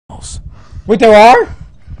chemicals. Wait, there are?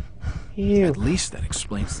 Ew. At least that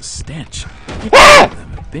explains the stench. Ah! Some of them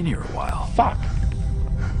have been here a while. Fuck.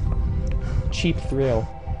 Cheap thrill.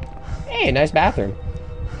 Hey, nice bathroom.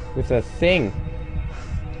 With a thing.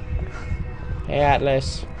 Hey,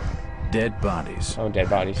 Atlas. Dead bodies. Oh, dead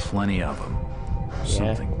bodies. Plenty of them.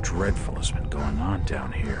 Something dreadful has been going on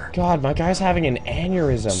down here. God, my guy's having an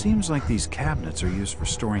aneurysm. Seems like these cabinets are used for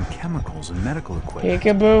storing chemicals and medical equipment.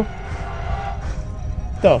 Peekaboo.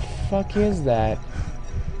 The fuck is that?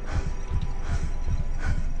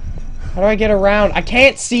 How do I get around? I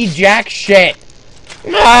can't see jack shit.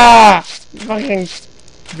 Ah! Fucking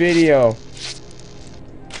video.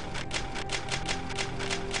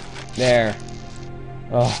 There.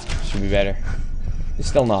 Oh, should be better. It's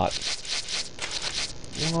still not.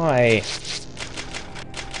 Why?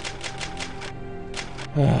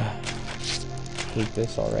 Hate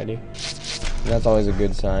this already. That's always a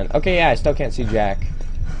good sign. Okay, yeah, I still can't see Jack.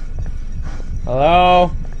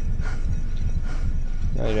 Hello?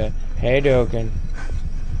 Hey, Doken.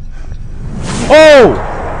 Oh!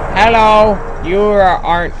 Hello! You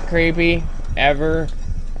aren't creepy. Ever.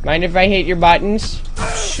 Mind if I hit your buttons?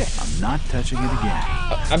 Shit, I'm not touching it again.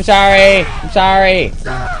 I'm sorry. I'm sorry.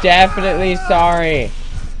 Definitely sorry.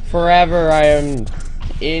 Forever I am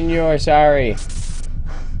in your sorry.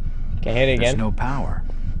 Can't hit it again. There's no power.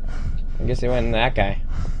 I guess they went in that guy.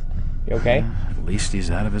 You okay? At least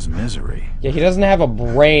he's out of his misery. Yeah, he doesn't have a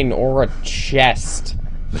brain or a chest.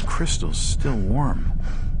 The crystal's still warm.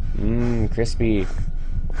 Mmm, crispy.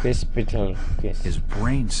 Crispital. His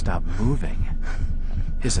brain stopped moving.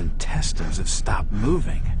 His intestines have stopped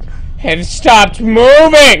moving. It stopped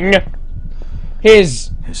moving!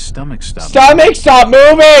 His stomach stopped stopped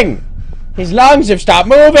moving! His lungs have stopped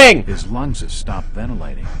moving! His lungs have stopped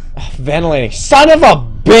ventilating. Ventilating. Son of a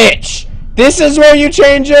bitch! This is where you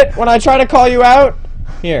change it when I try to call you out?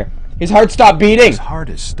 Here. His heart stopped beating. His heart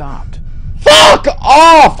has stopped. Fuck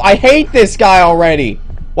off! I hate this guy already.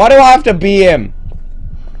 Why do I have to be him?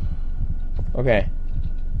 Okay.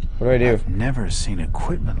 What do I do? I've never seen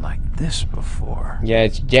equipment like this before. Yeah,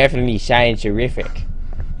 it's definitely science-erific.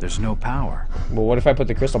 There's no power. Well, what if I put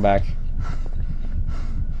the crystal back?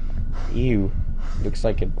 Ew. Looks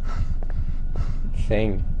like a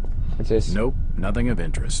thing. What's this? Nope, nothing of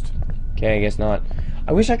interest. Okay, I guess not.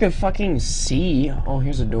 I wish I could fucking see. Oh,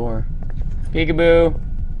 here's a door. Peekaboo.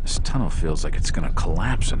 This tunnel feels like it's gonna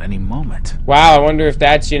collapse at any moment. Wow, I wonder if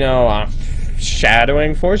that's, you know,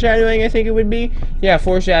 shadowing? Foreshadowing, I think it would be. Yeah,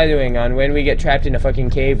 foreshadowing on when we get trapped in a fucking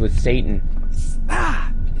cave with Satan.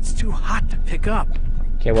 Ah! It's too hot to pick up.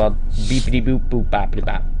 Okay, well, beepity boop boop boppity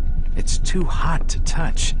bop. It's too hot to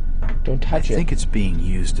touch. Don't touch it. I think it's being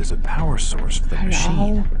used as a power source for the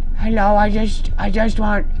machine. Hello, I just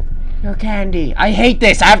want your candy. I hate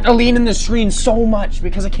this. I have to lean in the screen so much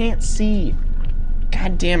because I can't see.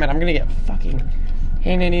 God damn it, I'm gonna get fucking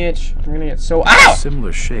hand in itch. I'm gonna get so ow!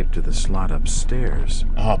 Similar shape to the slot upstairs.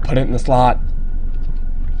 Oh, put it in the slot.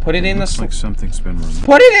 Put it in the slot. Looks like something's been removed.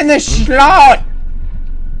 Put it in the slot!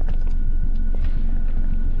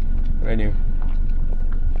 What do I do?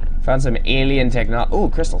 Found some alien technology. Oh,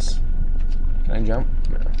 crystals. Can I jump?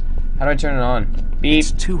 How do I turn it on? Beep.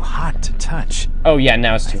 It's too hot to touch. Oh yeah,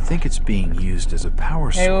 now it's too I think it's being used as a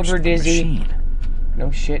power source over, for the Dizzy. machine. No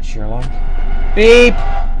shit, Sherlock. Beep!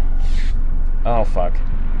 Oh, fuck.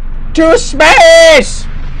 To space!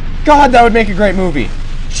 God, that would make a great movie.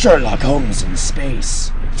 Sherlock Holmes in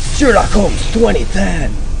space. Sherlock Holmes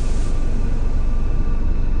 2010.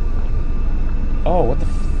 Oh, what the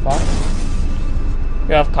fuck?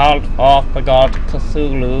 You have called off the god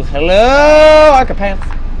Cthulu. Hello,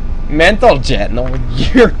 Arcapants. Mental jet. No,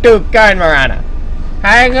 you're too kind, Marana.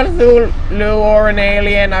 Hi, Cthulhu or an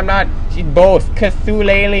alien. I'm not. She's both. Cthulhu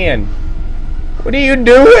alien. What are you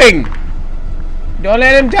doing? Don't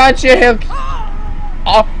let him touch you. He'll.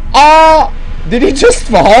 Oh! Did he just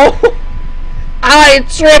fall? I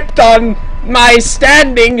tripped on my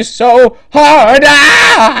standing so hard.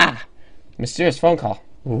 Ah! Mysterious phone call.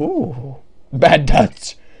 Ooh. Bad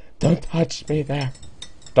touch. Don't touch me there.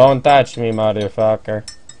 Don't touch me, motherfucker.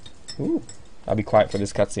 Ooh. I'll be quiet for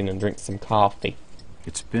this cutscene and drink some coffee.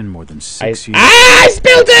 It's been more than 6 years. I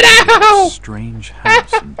spilled it out! Strange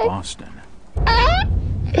house in Boston. I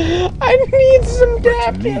need some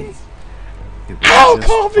napkins. It was just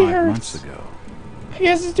coffee 5 hurts. months ago. I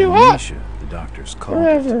guess it's too hot. Amnesia, the doctors called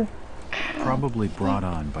Forever. it. Probably brought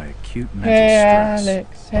on by acute mental Hey, stress.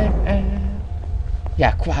 Alex. Hey,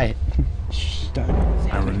 yeah, quiet.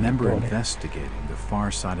 I remember investigating the far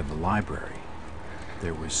side of the library.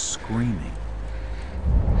 There was screaming.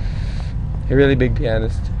 A really big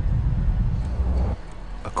pianist.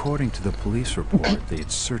 According to the police report, they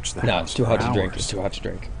had searched the No, house it's too for hot to hours, drink. It's too hot to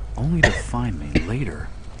drink. only to find me later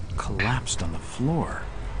collapsed on the floor.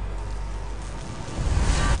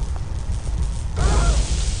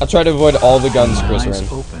 I'll try to avoid all the guns My Chris are eyes in.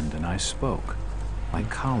 opened and I spoke. My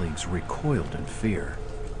colleagues recoiled in fear.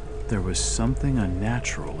 There was something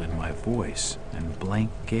unnatural in my voice and blank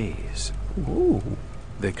gaze. Ooh.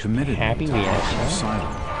 They committed Happy me to reaction. an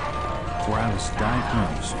asylum, where I was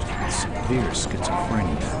diagnosed with severe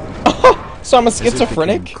schizophrenia. So I'm a As it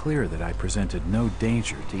schizophrenic? became clear that I presented no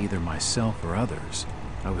danger to either myself or others,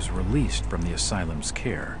 I was released from the asylum's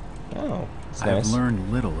care. Oh, that's I have nice.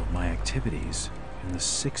 learned little of my activities in the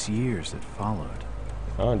 6 years that followed.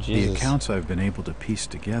 Oh, The Jesus. accounts I've been able to piece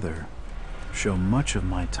together show much of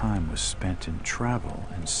my time was spent in travel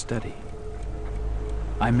and study.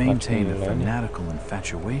 I maintain a learning. fanatical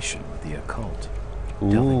infatuation with the occult,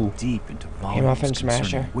 Ooh. delving deep into Muffin volumes Smasher.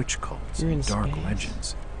 concerning witch cults You're in and dark space.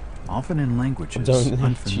 legends, often in languages Don't hit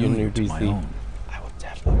unfamiliar your to my PC. own. I will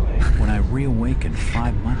definitely. When I reawakened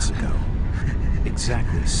 5 months ago,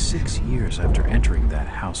 exactly 6 years after entering that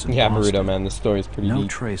house in Yeah, Boston, Burrito Man, the story's pretty no deep.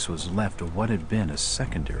 trace was left of what had been a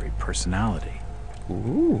secondary personality.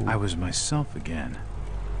 Ooh. I was myself again,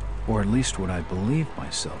 or at least what I believed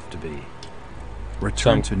myself to be.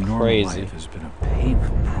 Return to normal crazy. life has been a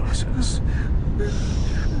painful process.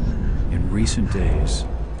 In recent days,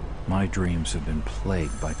 my dreams have been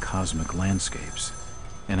plagued by cosmic landscapes,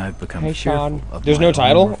 and I've become Hey, fearful Sean. of There's my no own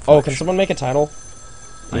title? Oh, can reflection. someone make a title?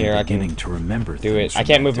 Here, I'm I beginning can to remember do things it. I from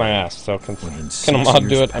can't that move my day ass, so within can a 6 mod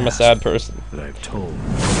do years it? I'm a past sad person. that I've told no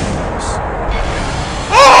one else.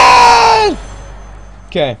 Ah!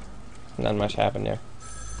 Okay. Not much happened there.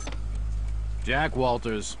 Jack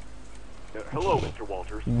Walters. Hello, Mr.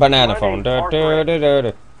 Walters. Banana My phone. name's Da, Arthur da, da,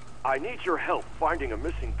 da. I need your help finding a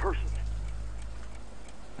missing person.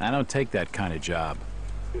 I don't take that kind of job.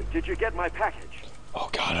 Did you get my package? Oh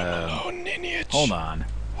god, I'm alone, lineage. Hold on.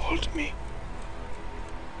 Hold me.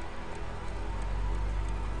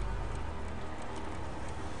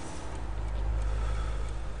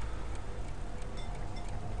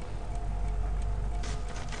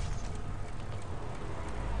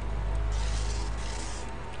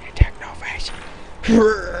 Technoface.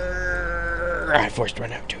 I forced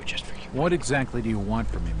one out too, just for you. What exactly do you want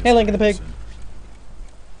from me, Mr. Hey, Link and the Pig.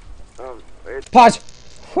 Anderson? It's Pause!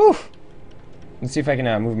 Whew! Let's see if I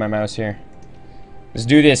can move my mouse here. Let's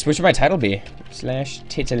do this. What should my title be? Slash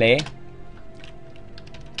titile.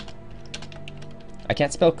 I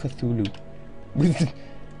can't spell Cthulhu.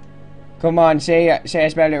 Come on, say I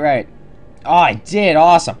spelled it right. Oh, I did.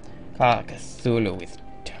 Awesome. Call Cthulhu with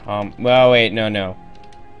Tom. Well, wait, no.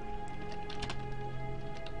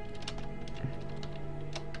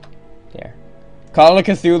 There. Call of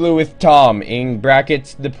Cthulhu with Tom, in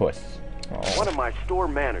brackets, the Puss. one of my store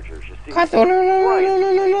managers, you see.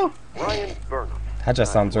 Cthulhu. Ryan Burnham. That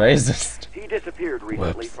just sounds racist. He disappeared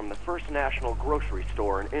recently Whoops. from the First National grocery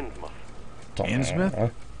store in Innsmouth.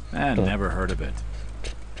 Innsmouth? Never heard of it.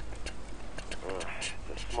 It's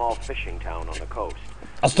a small fishing town on the coast.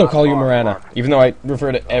 I'll still Not call you far from Marana, Arkham. even though I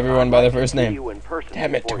refer to everyone by their first I'd like to see name. you in person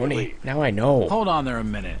Damn it, before you Tony. leave. Now I know. Hold on there a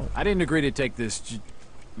minute. I didn't agree to take this.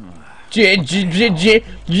 No, my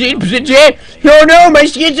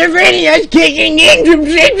schizophrenia is kicking in.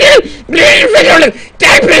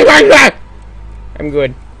 I'm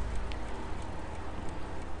good.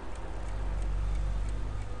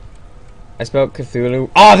 I spelled Cthulhu.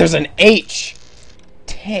 Oh, there's an H.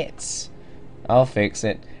 Tits. I'll fix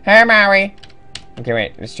it. Hey, Maui. Okay,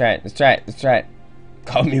 wait. Let's try it.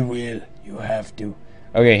 Call me Will. You have to.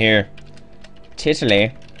 Okay, here.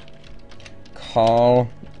 Titile. Call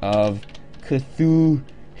of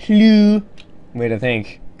Cthulhu. Wait, I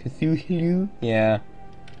think. Cthulhu? Yeah.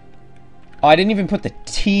 Oh, I didn't even put the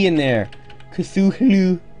T in there.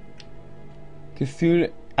 Cthulhu.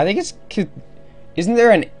 Cthulhu. I think it's... Isn't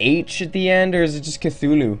there an H at the end, or is it just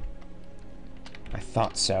Cthulhu? I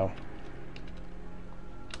thought so.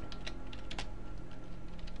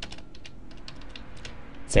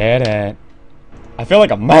 Did it. I feel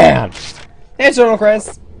like a man. Hey, Eternal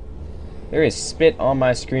Chris. There is spit on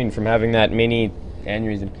my screen from having that mini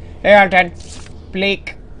aneurysm. Hey, Alton.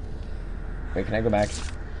 Blake. Wait, can I go back?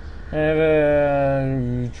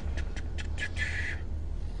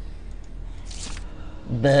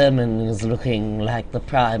 Berman is looking like the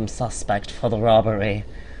prime suspect for the robbery,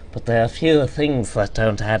 but there are few things that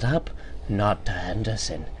don't add up. Not to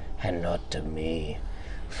Anderson, and not to me.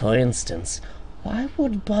 For instance, why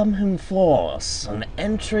would Bumham force an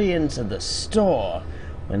entry into the store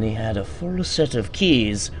when he had a full set of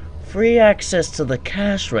keys, free access to the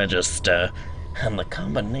cash register, and the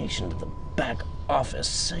combination to the back office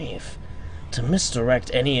safe. To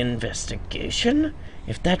misdirect any investigation?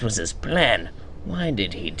 If that was his plan, why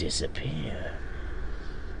did he disappear?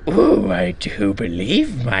 Oh, I do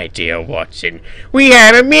believe, my dear Watson, we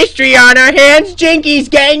have a mystery on our hands. Jinkies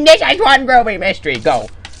gang, this is one groovy mystery. Go.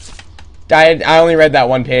 I only read that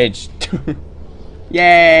one page.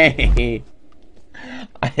 Yay!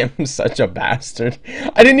 I am such a bastard.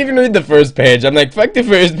 I didn't even read the first page. I'm like, fuck the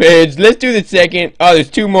first page. Let's do the second. Oh, there's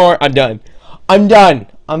 2 more. I'm done. I'm done.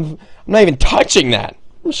 I'm not even touching that.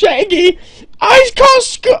 Shaggy. Ice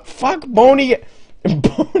cold fuck Boney.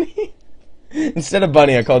 Boney. Instead of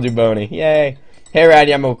Bunny, I called you Boney. Yay. Hey,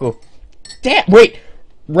 Ranyamoku. Damn. Wait.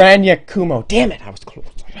 Ranyakumo. Damn it. I was close.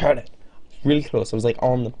 I heard it. Really close. I was like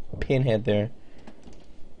on the pinhead there.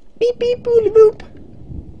 Beep beep boop boop.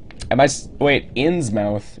 Am I? Wait.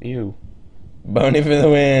 Innsmouth. Ew. Boney for the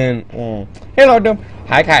win. Hello, Dom.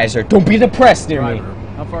 Hi, Kaiser. Don't be depressed near me.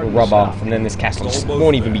 We'll rub off, and then this castle just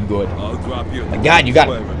won't even be good. My God, you got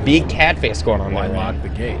a big cat face going on there. Lock the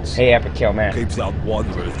gates. Hey, Epic Kill, man. Keeps out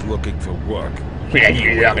wanderers looking for work. Yeah,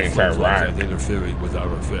 you're looking for work. Interfering with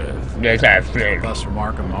our affairs. Yes, I feel. Buster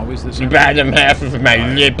Markham always this. The bottom half of my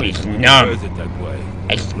lip is numb. It that way.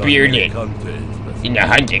 I speared it in the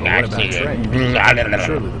hunting What about accident. trade?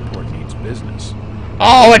 Surely the port needs business.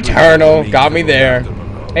 Oh, Eternal. Got me there.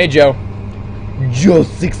 Hey, Joe. Joe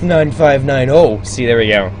 69590. See, there we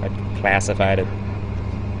go. I classified it.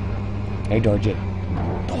 Hey, Dorji.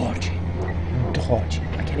 Dorji.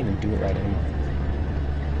 I can't even do it right anymore.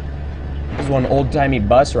 This is one old-timey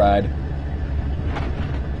bus ride.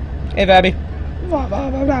 Hey, Babby.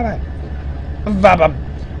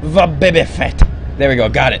 Baby fat. There we go.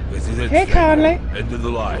 Got it. Hey, Conley. End of the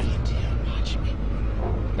line.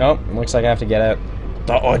 Nope. Looks like I have to get out.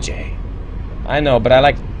 Dorji. I know, but I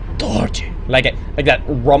like Dorji. Like it, like that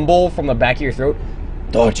rumble from the back of your throat.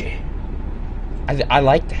 Dorji. I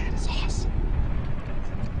like that. It's awesome.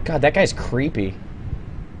 God, that guy's creepy.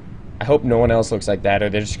 I hope no one else looks like that, or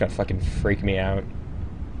they're just gonna fucking freak me out.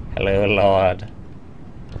 Hello, Lord.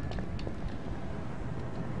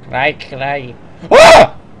 Cry.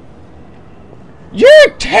 Ah! You're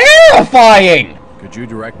terrifying! Could you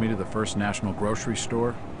direct me to the First National Grocery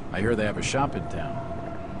Store? I hear they have a shop in town.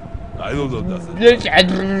 I don't know nothing.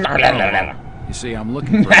 You see, I'm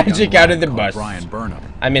looking for Magic a young out of the lad bus. called Brian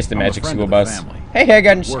Burnham. I missed the I'm a magic friend school of the bus. family. Hey,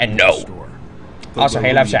 Higgins, Work and in the no. store. Also, hey,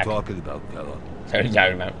 What Love are you Shack. talking about, fella? What are you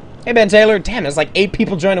talking about? Hey, Ben Taylor. Damn, there's like 8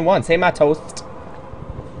 people joining once. Hey, my toast.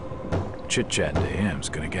 Chit-chatting to him's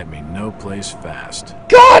gonna get me no place fast.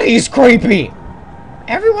 God, he's creepy.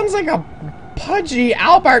 Everyone's like a pudgy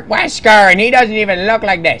Albert Wesker, and he doesn't even look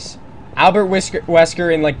like this. Albert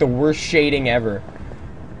Wesker in like the worst shading ever.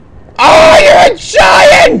 Oh, you're a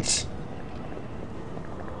giant!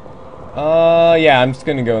 Yeah, I'm just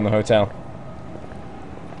gonna go in the hotel.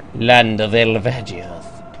 Land of Elvedios.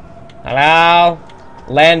 Hello?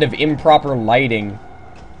 Land of improper lighting.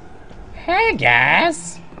 Hey,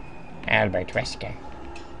 guys. Albert Wesker.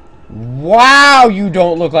 Wow, you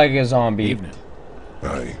don't look like a zombie. Evening.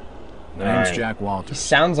 Hi. My name's Alright. Jack He Walters.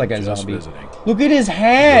 sounds like a Just zombie. visiting. Look at his Don't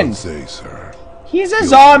hands. say, sir. He's a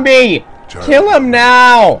zombie. Charlie. Kill him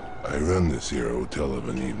now. I run this here hotel of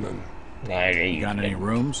an evening. Got any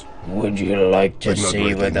rooms? Would you like to I'd not see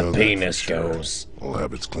like where to the know that for penis sure. goes? All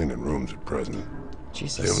habits cleaning rooms at present.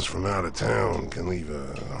 Things Jesus. from out of town can leave a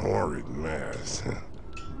horrid mess.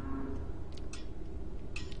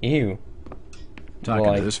 Ew. Talking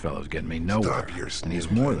Well, to this fellow's getting me nowhere. Stop your And he's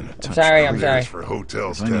snooping. more than a touch. Sorry, I'm There's sorry. for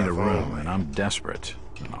hotel If I need staff a room only. and I'm desperate,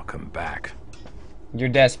 then I'll come back. You're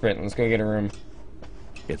desperate. Let's go get a room.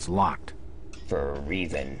 It's locked. For a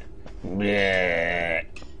reason. Bleh.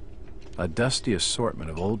 A dusty assortment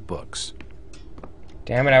of old books.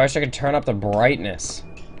 Damn it, I wish I could turn up the brightness.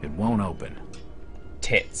 It won't open.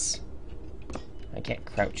 Tits. I can't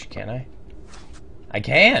crouch, can I? I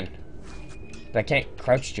can! But I can't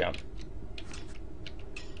crouch jump.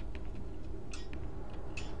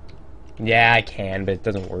 Yeah, I can, but it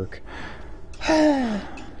doesn't work.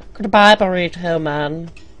 Goodbye, burrito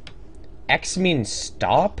man. X means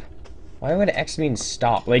stop? Why would X mean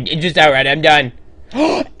stop? Like, it just outright, I'm done.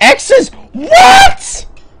 X is what?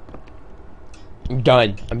 I'm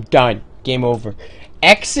done. I'm done. Game over.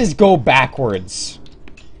 X's go backwards.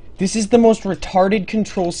 This is the most retarded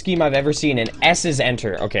control scheme I've ever seen, and S is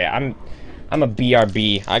enter. Okay, I'm a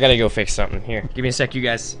BRB. I gotta go fix something. Here, give me a sec, you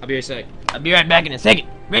guys. I'll be right back in a second.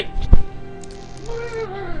 Wait.